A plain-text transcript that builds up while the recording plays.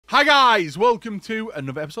Hi guys, welcome to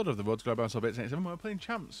another episode of the Road to Global Bits 87. We're playing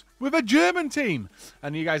champs with a German team.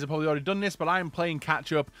 And you guys have probably already done this, but I'm playing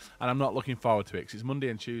catch up and I'm not looking forward to it because it's Monday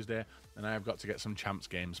and Tuesday and I've got to get some champs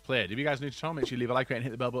games played. If you guys are new to the channel, make sure you leave a like, rate and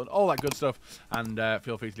hit the bell button, all that good stuff. And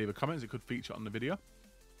feel free to leave a comment, it could feature on the video.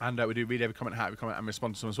 And we do read every comment, heart every comment, and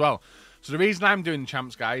respond to them as well. So the reason I'm doing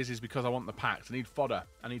champs, guys, is because I want the packs. I need fodder.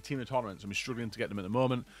 I need team of tournaments. I'm struggling to get them at the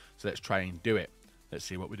moment. So let's try and do it. Let's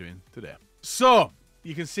see what we're doing today. So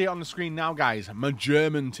you can see it on the screen now, guys. My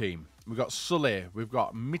German team. We've got Sully. We've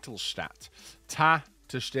got Mittelstadt. Ta,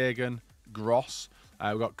 Ter Stegen, Gross.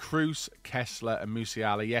 We've got Kroos, Kessler, and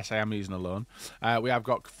Musiala. Yes, I am using a loan. We have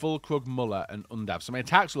got Fulkrug, Muller, and Undav. So my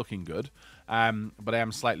attack's looking good. But I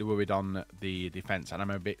am slightly worried on the defence, and I'm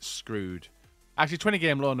a bit screwed. Actually,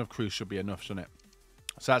 20-game loan of Kroos should be enough, shouldn't it?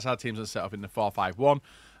 So that's how teams are set up in the 4-5-1.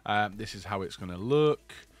 This is how it's going to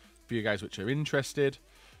look for you guys which are interested.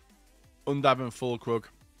 Undav and Fulkrug.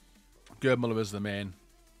 Gerd Muller as the main.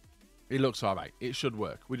 He looks all right. It should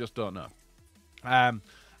work. We just don't know.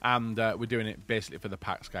 And we're doing it basically for the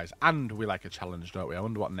packs, guys. And we like a challenge, don't we? I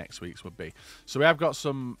wonder what next week's would be. So we have got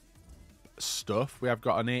some stuff. We have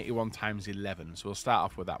got an 81 times 11. So we'll start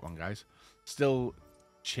off with that one, guys. Still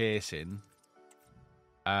chasing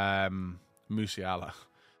Musiala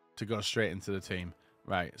to go straight into the team.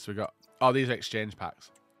 Right, so we got... Oh, these are exchange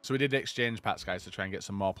packs. So we did exchange packs, guys, to try and get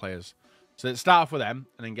some more players. So let's start off with them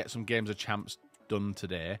and then get some games of champs done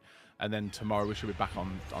today. And then tomorrow we should be back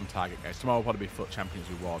on target, guys. Tomorrow will probably be FUT Champions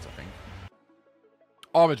Rewards, I think.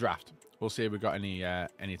 Or a draft. We'll see if we've got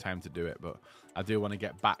any time to do it. But I do want to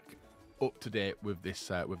get back up to date with this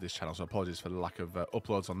channel. So apologies for the lack of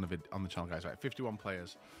uploads on the channel, guys. Right, 51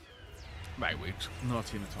 players. Right, weeks. No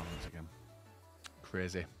team of tournaments again.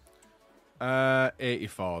 Crazy.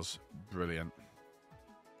 84s. Brilliant.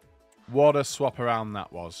 What a swap around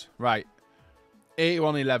that was. Right.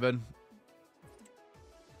 81-11.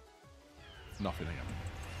 Nothing again.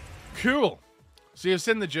 Cool. So you've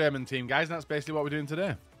seen the German team, guys, and that's basically what we're doing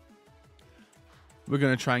today. We're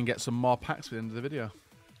going to try and get some more packs at the end of the video.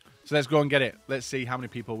 So let's go and get it. Let's see how many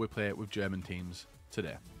people we play with German teams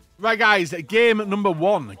today. Right, guys, game number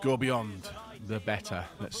 1. Go beyond the better.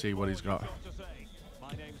 Let's see what he's got.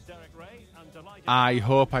 I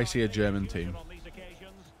hope I see a German team.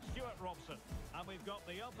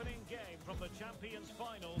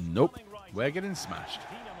 Nope. We're getting smashed.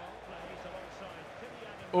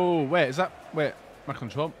 Oh, wait, is that... Wait, my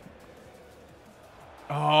control...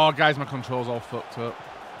 Oh, guys, my control's all fucked up.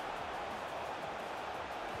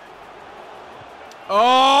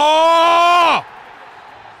 Oh!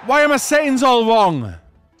 Why are my settings all wrong?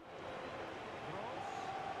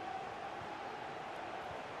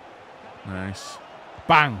 Nice.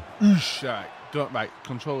 Bang. Oosh. Right,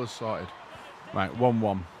 controller's sorted. Right,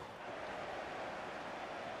 1-1.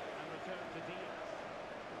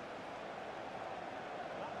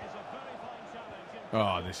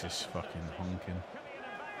 Oh, this is fucking honking.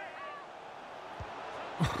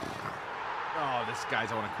 Oh, this guy's...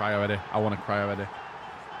 I want to cry already. I want to cry already.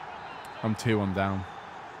 I'm 2-1 down.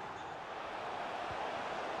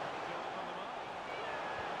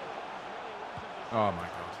 Oh, my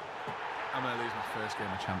God. I'm going to lose my first game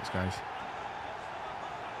of champs, guys.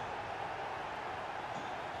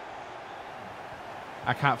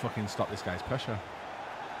 I can't fucking stop this guy's pressure.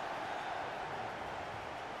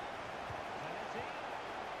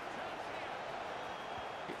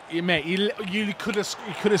 Mate, you could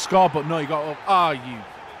have scored, but no, you got up. Oh, you.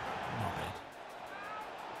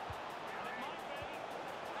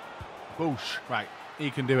 Boosh. Right,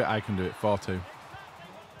 he can do it. I can do it. 4-2.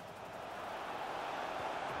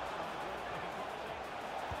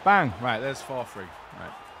 Bang. Right, there's 4-3.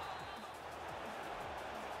 Right.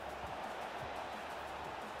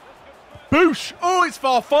 Boosh. Oh, it's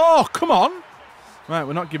 4-4. Come on. Right,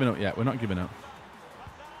 we're not giving up yet. We're not giving up.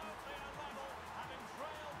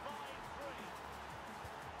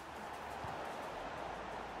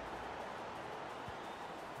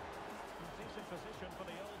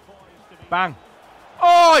 Bang.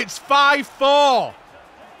 Oh, it's 5-4.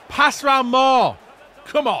 Pass round more.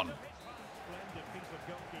 Come on.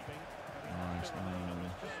 Nice,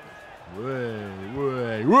 nice.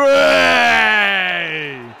 Way.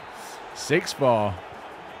 6-4.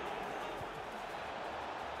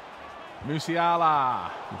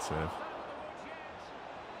 Musiala. Good save.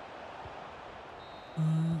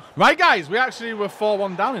 Right, guys, we actually were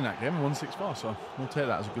 4-1 down in that game and won 6-4, so we'll take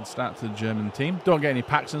that as a good start to the German team. Don't get any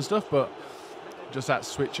packs and stuff, but just that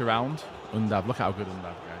switch around. Undav, look how good Undav,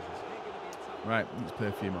 guys, is. Right, let's play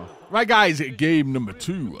a few more. Right, guys, game number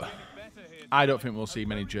 2. I don't think we'll see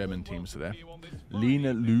many German teams today.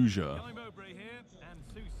 Lena Luja.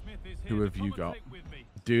 Who have you got?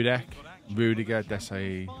 Dudek, Rudiger,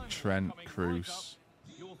 Desai, Trent, Cruz.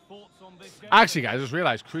 Actually, guys, I just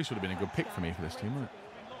realised Cruz would have been a good pick for me for this team, wouldn't it?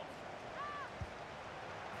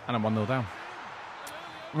 And I'm 1-0 down.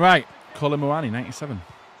 Right, Colin Moani, 97.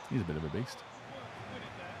 He's a bit of a beast.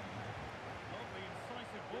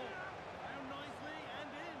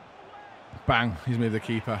 Bang, he's made the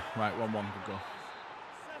keeper. Right, 1-1, good goal.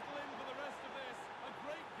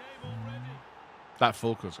 That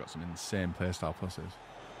Fulker's got some insane playstyle pluses.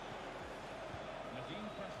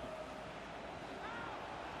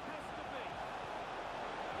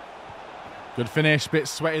 Good finish, bit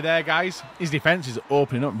sweaty there, guys. His defence is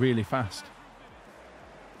opening up really fast.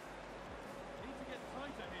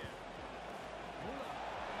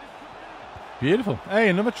 Beautiful. Hey,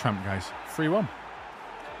 another tramp, guys. 3-1.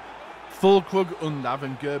 Fulkrug, Undav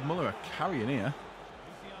and Gerd Muller are carrying here.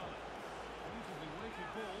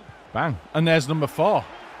 Bang. And there's number 4.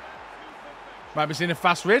 Might be seeing a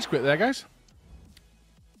fast rage quit there, guys.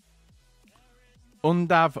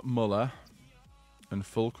 Undav, Muller and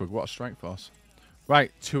Fulkrug. What a strike force.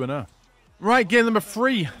 Right, 2-0. Right, game number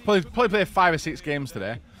 3. Probably play 5 or 6 games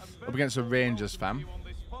today. Up against a Rangers fan,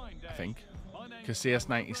 I think. Casillas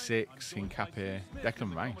 96, Hincapié,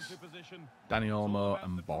 Declan Rice, Danny Olmo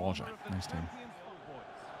and Borja. Nice team.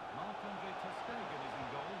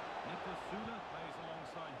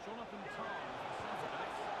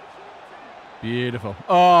 Beautiful.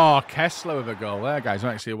 Oh, Kessler with a goal there, guys.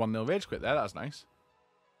 Might see a 1-0 rage quit there. That's nice.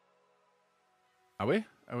 Are we?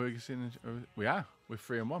 Are we seeing? We are. We're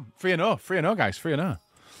 3-1. 3-0. 3-0, guys. 3-0.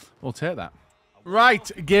 We'll take that.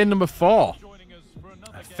 Right, game number 4.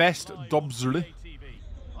 Fest Dobsli.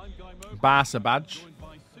 Barca badge.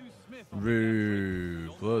 Roo.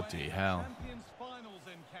 Bloody hell.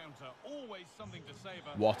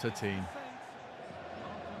 What a team.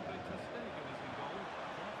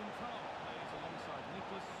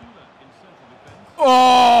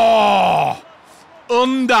 Oh!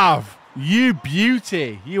 Undav. You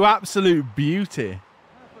beauty. You absolute beauty.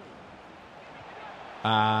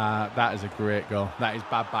 That is a great goal. That is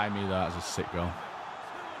bad by me, though. That is a sick goal.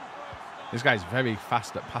 This guy's very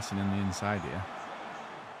fast at passing in the inside here.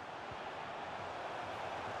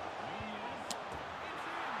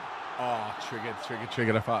 Oh,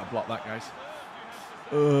 triggered. I thought I'd block that, guys.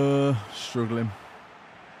 Struggling.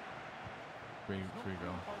 Free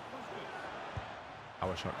goal.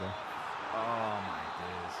 Our shot goal. Oh, my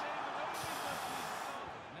days.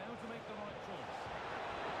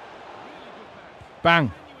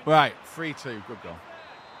 Bang. Right, 3-2. Good goal.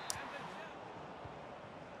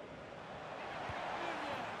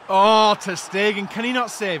 Oh, ter Stegen. Can he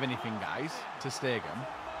not save anything, guys? Ter Stegen.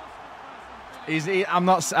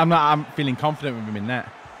 I'm feeling confident with him in net.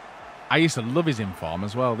 I used to love his inform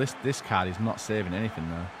as well. This card is not saving anything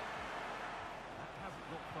though.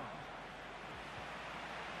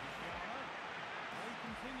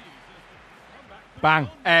 Bang.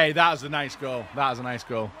 Hey, that was a nice goal. That was a nice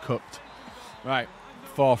goal. Cooked. Right,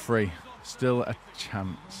 4-3. Still a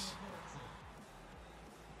chance.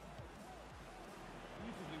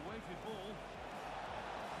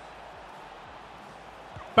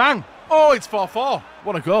 Bang! Oh, it's 4-4.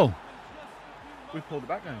 What a goal. We pulled it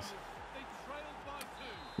back, guys.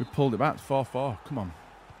 We pulled it back. 4-4. Come on.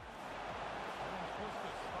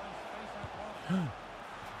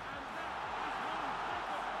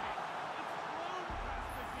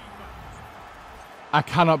 I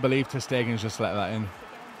cannot believe ter Stegen's just let that in.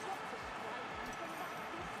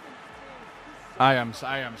 I am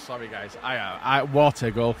sorry, guys. What a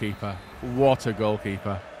goalkeeper. What a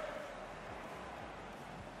goalkeeper.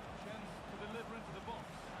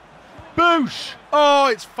 Boosh! Oh,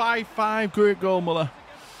 it's 5-5. Great goal, Muller.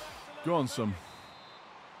 Go on, son.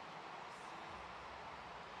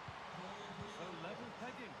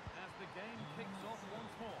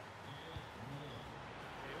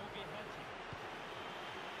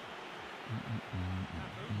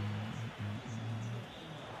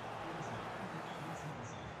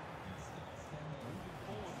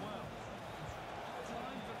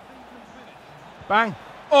 Bang.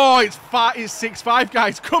 Oh, it's 6-5,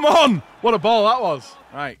 guys. Come on. What a ball that was.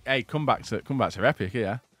 Right. Hey, come back to epic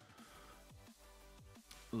here.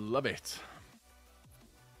 Love it.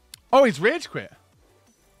 Oh, he's rage quit.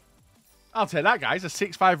 I'll take that, guys. A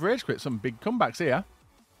 6-5 rage quit. Some big comebacks here.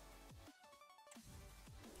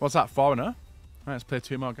 What's that, 4-0? Right, let's play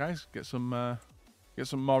 2 more, guys. Get some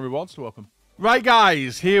more rewards to open. Right,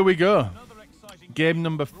 guys. Here we go. Game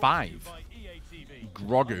number 5.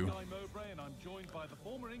 Grogu.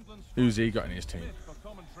 Who's he got in his team?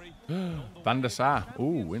 Van der Sar.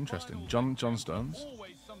 Ooh, interesting. John Stones.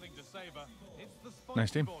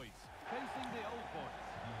 Nice team.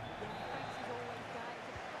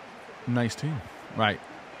 Nice team. Right.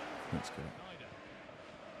 Let's go.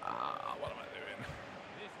 What am I doing?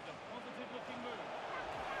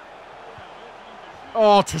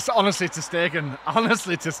 Oh, honestly, to Stegen.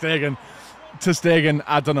 Honestly, to Stegen. To Stegen,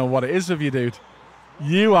 I don't know what it is with you, dude.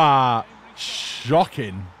 You are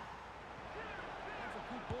shocking.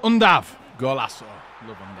 Undav. Golasso.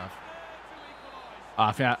 Love Undav. Oh,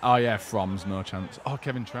 I think oh, yeah, From's no chance. Oh,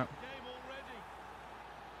 Kevin Trapp.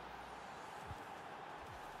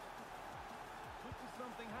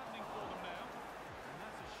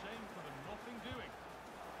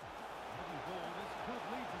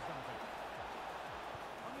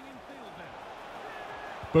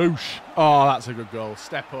 Boosh. Oh, that's a good goal.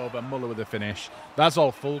 Step over, Muller with the finish. That's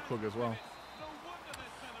all full Krug as well.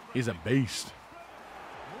 He's a beast.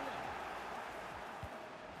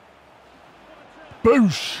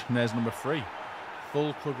 Boosh. And there's number 3.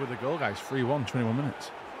 Full Krug with the goal, guys. 3-1, 21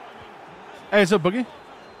 minutes. Hey, it's up, Buggy.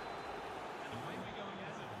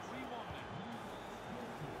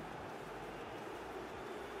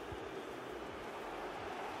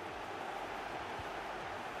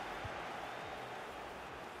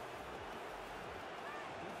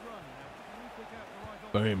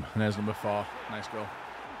 Boom. And there's number 4. Nice goal.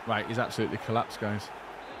 Right, he's absolutely collapsed, guys.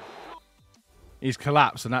 He's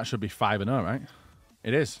collapsed, and that should be 5-0, right?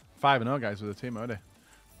 It is. 5-0, guys, with the team already.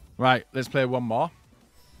 Right, let's play one more.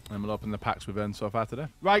 And we'll open the packs we've earned so far today.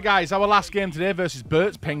 Right, guys, our last game today versus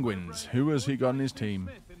Bert's Penguins. Who has he got on his team?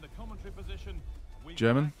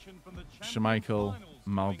 German? Schmeichel.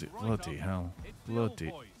 Maldi. Bloody hell.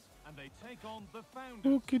 Bloody.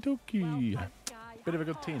 Okie dokie. Bit of a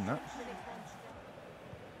good team, that.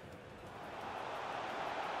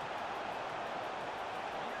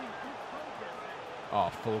 Oh,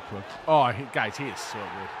 full Krug. Oh, guys, he is so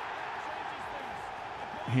good.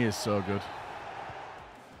 He is so good.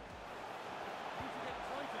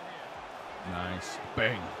 Nice.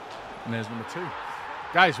 Bang. And there's number 2.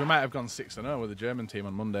 Guys, we might have gone 6-0 with the German team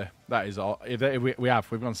on Monday. That is all. We've gone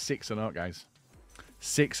 6-0, guys.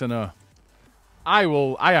 6-0. I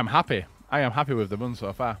am happy. I am happy with the run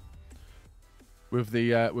so far. With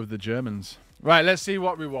the Germans. Right, let's see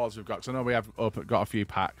what rewards we've got. Because I know we have got a few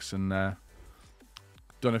packs and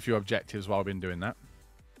done a few objectives while we've been doing that.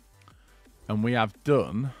 And we have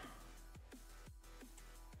done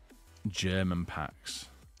German packs.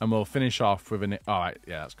 And we'll finish off with an... All right,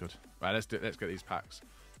 yeah, that's good. Right, let's get these packs.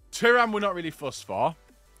 Turan we're not really fussed for.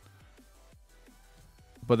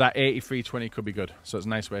 But that 83-20 could be good. So it's a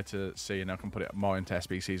nice way to see, and I can put it more into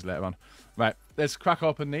SBCs later on. Right, let's crack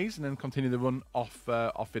open these and then continue the run off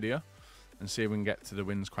video. And see if we can get to the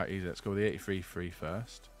wins quite easy. Let's go with the 83-3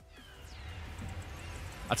 first.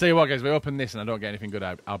 I'll tell you what, guys, we open this and I don't get anything good,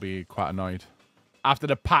 I'll be quite annoyed. After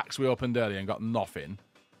the packs we opened earlier and got nothing.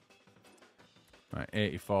 Right,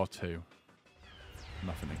 84-2.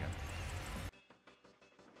 Nothing again.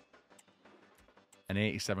 An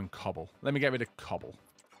 87 Cobble. Let me get rid of Cobble.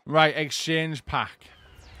 Right, exchange pack.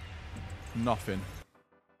 Nothing.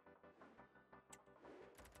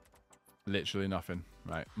 Literally nothing.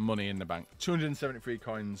 Right, money in the bank. 273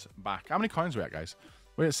 coins back. How many coins are we at, guys?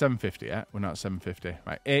 We're at 750, yeah? We're not at 750.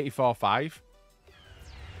 Right, 84-5.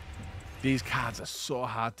 These cards are so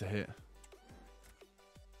hard to hit.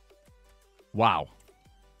 Wow.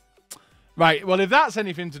 Right, well, if that's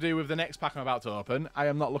anything to do with the next pack I'm about to open, I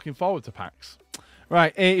am not looking forward to packs.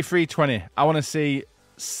 Right, 83-20. I want to see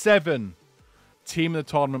 7 Team of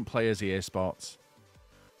the Tournament players EA Sports.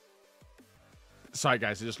 Sorry,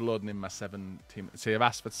 guys, I'm just loading in my 7 team. See, I've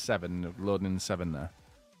asked for 7, loading in 7 there.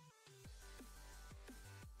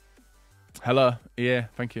 Hello, EA,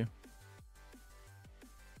 thank you.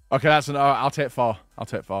 Okay, that's an... I'll take 4. I'll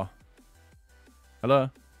take 4. Hello?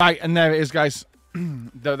 Right, and there it is, guys.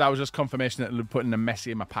 That was just confirmation that they're putting a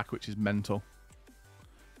Messi in my pack, which is mental.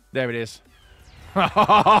 There it is.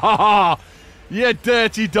 You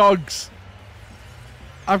dirty dogs.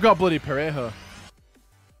 I've got bloody Parejo.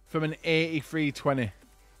 From an 83-20.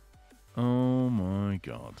 Oh, my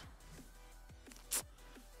God.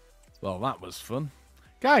 Well, that was fun.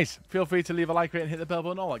 Guys, feel free to leave a like, rate, and hit the bell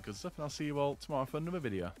button, all that good stuff. And I'll see you all tomorrow for another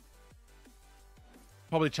video.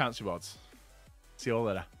 Probably chance rewards. See you all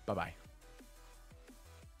later. Bye-bye.